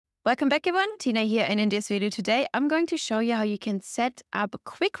Welcome back everyone, Tina here, and in this video today I'm going to show you how you can set up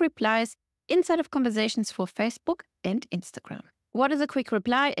quick replies inside of conversations for Facebook and Instagram. What is a quick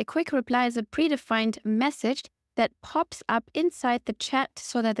reply? A quick reply is a predefined message that pops up inside the chat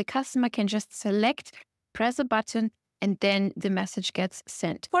so that the customer can just select, press a button, and then the message gets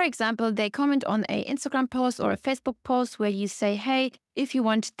sent. For example, they comment on an Instagram post or a Facebook post where you say, hey, if you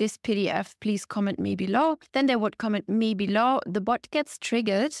want this PDF, please comment me below. Then they would comment me below. The bot gets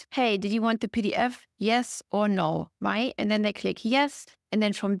triggered. Hey, did you want the PDF? Yes or no, right? And then they click yes. And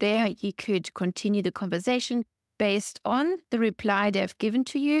then from there, you could continue the conversation based on the reply they've given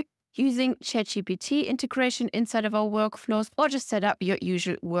to you using ChatGPT integration inside of our workflows, or just set up your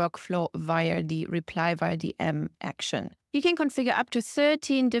usual workflow via the reply via the action. You can configure up to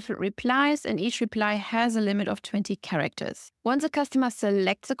 13 different replies, and each reply has a limit of 20 characters. Once a customer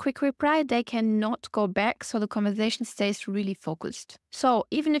selects a quick reply, they cannot go back, so the conversation stays really focused. So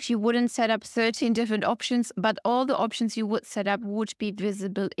even if you wouldn't set up 13 different options, but all the options you would set up would be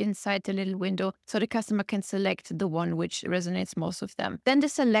visible inside the little window, so the customer can select the one which resonates most with them. Then the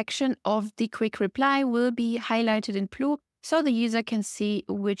selection of the quick reply will be highlighted in blue, so the user can see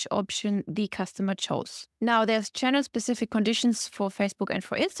which option the customer chose. Now there's channel-specific conditions for Facebook and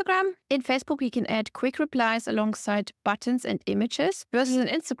for Instagram. In Facebook, you can add quick replies alongside buttons and images, versus in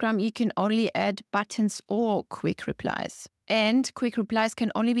Instagram, you can only add buttons or quick replies. And quick replies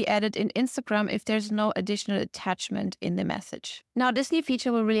can only be added in Instagram if there's no additional attachment in the message. Now, this new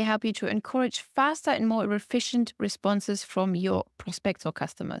feature will really help you to encourage faster and more efficient responses from your prospects or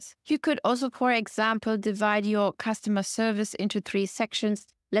customers. You could also, for example, divide your customer service into 3 sections.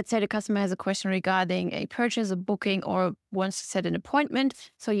 Let's say the customer has a question regarding a purchase, a booking, or wants to set an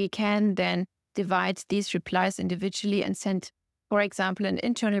appointment. So you can then divide these replies individually and send, for example, an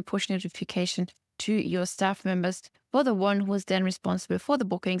internal push notification to your staff members for the one who is then responsible for the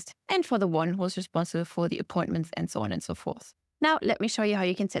bookings and for the one who is responsible for the appointments and so on and so forth. Now, let me show you how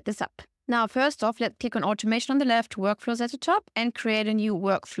you can set this up. Now, first off, let's click on automation on the left, workflows at the top, and create a new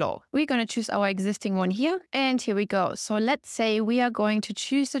workflow. We're going to choose our existing one here, and here we go. So let's say we are going to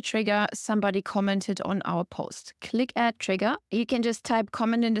choose the trigger somebody commented on our post. Click add trigger. You can just type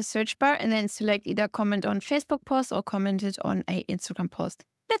comment in the search bar and then select either comment on Facebook post or commented on a Instagram post.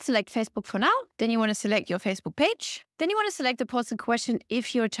 Let's select Facebook for now. Then you want to select your Facebook page. Then you want to select the post in question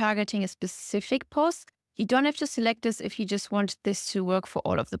if you're targeting a specific post. You don't have to select this if you just want this to work for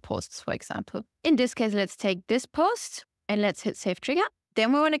all of the posts, for example. In this case, let's take this post and let's hit save trigger.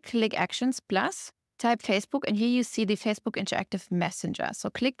 Then we want to click actions plus, type Facebook, and here you see the Facebook interactive messenger. So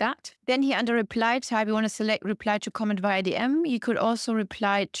click that. Then here under reply type, you want to select reply to comment via DM. You could also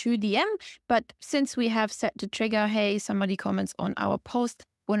reply to DM, but since we have set the trigger, hey, somebody comments on our post,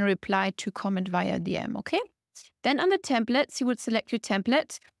 want to reply to comment via DM, okay? Then under templates, you would select your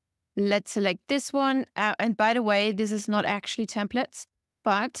template. Let's select this one. And by the way, this is not actually templates,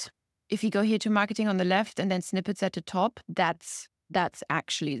 but if you go here to marketing on the left and then snippets at the top, that's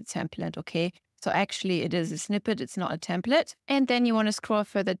actually the template, okay? So actually it is a snippet, it's not a template. And then you want to scroll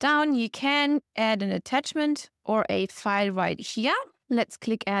further down. You can add an attachment or a file right here. Let's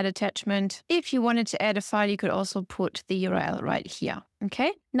click add attachment. If you wanted to add a file, you could also put the URL right here,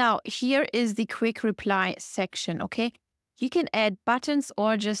 okay? Now, here is the quick reply section, okay? You can add buttons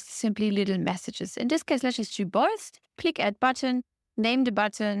or just simply little messages. In this case, let's just do both. Click add button, name the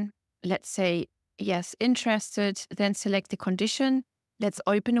button. Let's say, yes, interested, then select the condition. Let's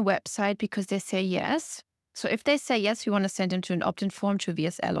open a website because they say yes. So if they say yes, we want to send them to an opt-in form to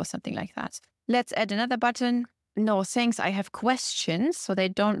VSL or something like that. Let's add another button. No, thanks, I have questions. So they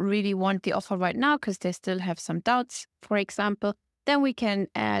don't really want the offer right now because they still have some doubts, for example. Then we can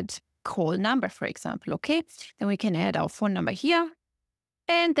add call number, for example, okay? Then we can add our phone number here.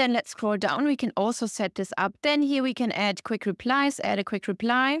 And then let's scroll down. We can also set this up. Then here we can add quick replies, add a quick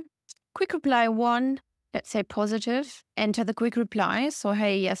reply. Quick reply 1, let's say positive, enter the quick reply. So,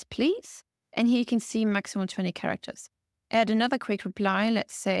 hey, yes, please. And here you can see maximum 20 characters. Add another quick reply,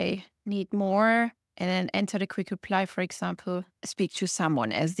 let's say need more, and then enter the quick reply, for example, speak to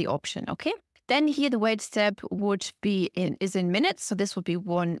someone as the option, okay? Then here the wait step would be in minutes. So this would be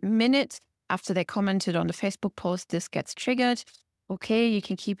 1 minute after they commented on the Facebook post, this gets triggered. Okay, you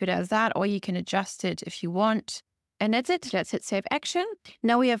can keep it as that, or you can adjust it if you want. And that's it. Let's hit save action.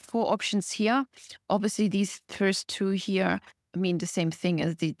 Now we have 4 options here. Obviously these first 2 here mean the same thing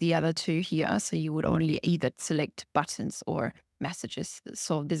as the other 2 here. So you would only either select buttons or messages.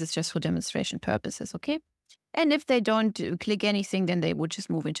 So this is just for demonstration purposes, okay? And if they don't click anything, then they would just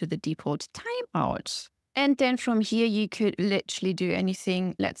move into the default timeout. And then from here, you could literally do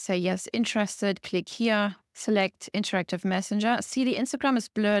anything. Let's say, yes, interested, click here, select interactive messenger. See, the Instagram is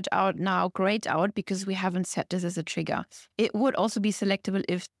blurred out now, grayed out, because we haven't set this as a trigger. It would also be selectable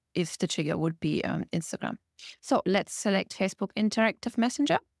if the trigger would be Instagram. So let's select Facebook interactive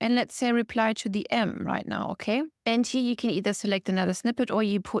messenger and let's say reply to the M right now, okay? And here you can either select another snippet or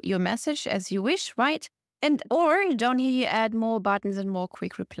you put your message as you wish, right? And or down here you add more buttons and more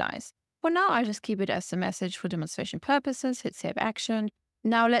quick replies. For now, I'll just keep it as a message for demonstration purposes, hit save action.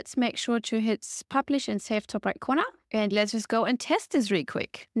 Now let's make sure to hit publish and save top right corner. And let's just go and test this really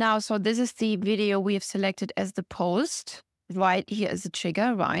quick. Now, so this is the video we have selected as the post. Right here is the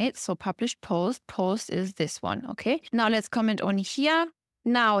trigger, right? So publish post. Post is this one, okay? Now let's comment on here.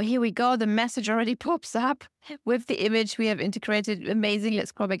 Now here we go. The message already pops up with the image we have integrated. Amazing. Let's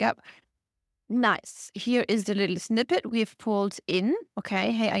scroll back up. Nice. Here is the little snippet we've pulled in.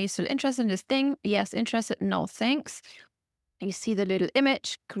 Okay. Hey, are you still interested in this thing? Yes, interested. No, thanks. You see the little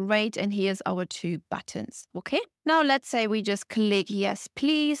image. Great. And here's our 2 buttons. Okay. Now let's say we just click yes,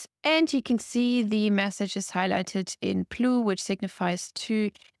 please. And you can see the message is highlighted in blue, which signifies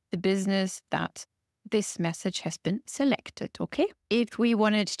to the business that this message has been selected. Okay. If we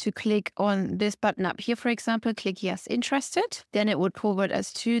wanted to click on this button up here, for example, click yes, interested, then it would forward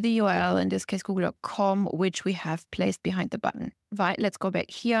us to the URL, in this case, google.com, which we have placed behind the button. Right. Let's go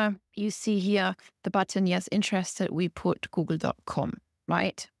back here. You see here the button, yes, interested, we put google.com.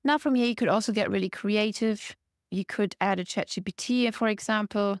 Right. Now from here, you could also get really creative. You could add a ChatGPT, for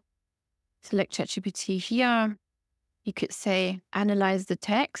example, select ChatGPT here. You could say, analyze the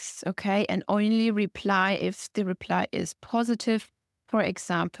text, okay, and only reply if the reply is positive. For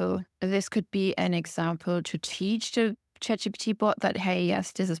example, this could be an example to teach the ChatGPT bot that, hey,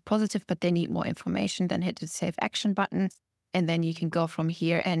 yes, this is positive, but they need more information. Then hit the save action button. And then you can go from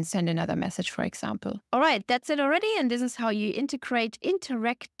here and send another message, for example. All right, that's it already. And this is how you integrate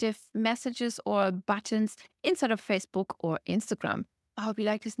interactive messages or buttons inside of Facebook or Instagram. I hope you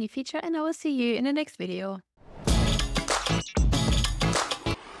like this new feature and I will see you in the next video.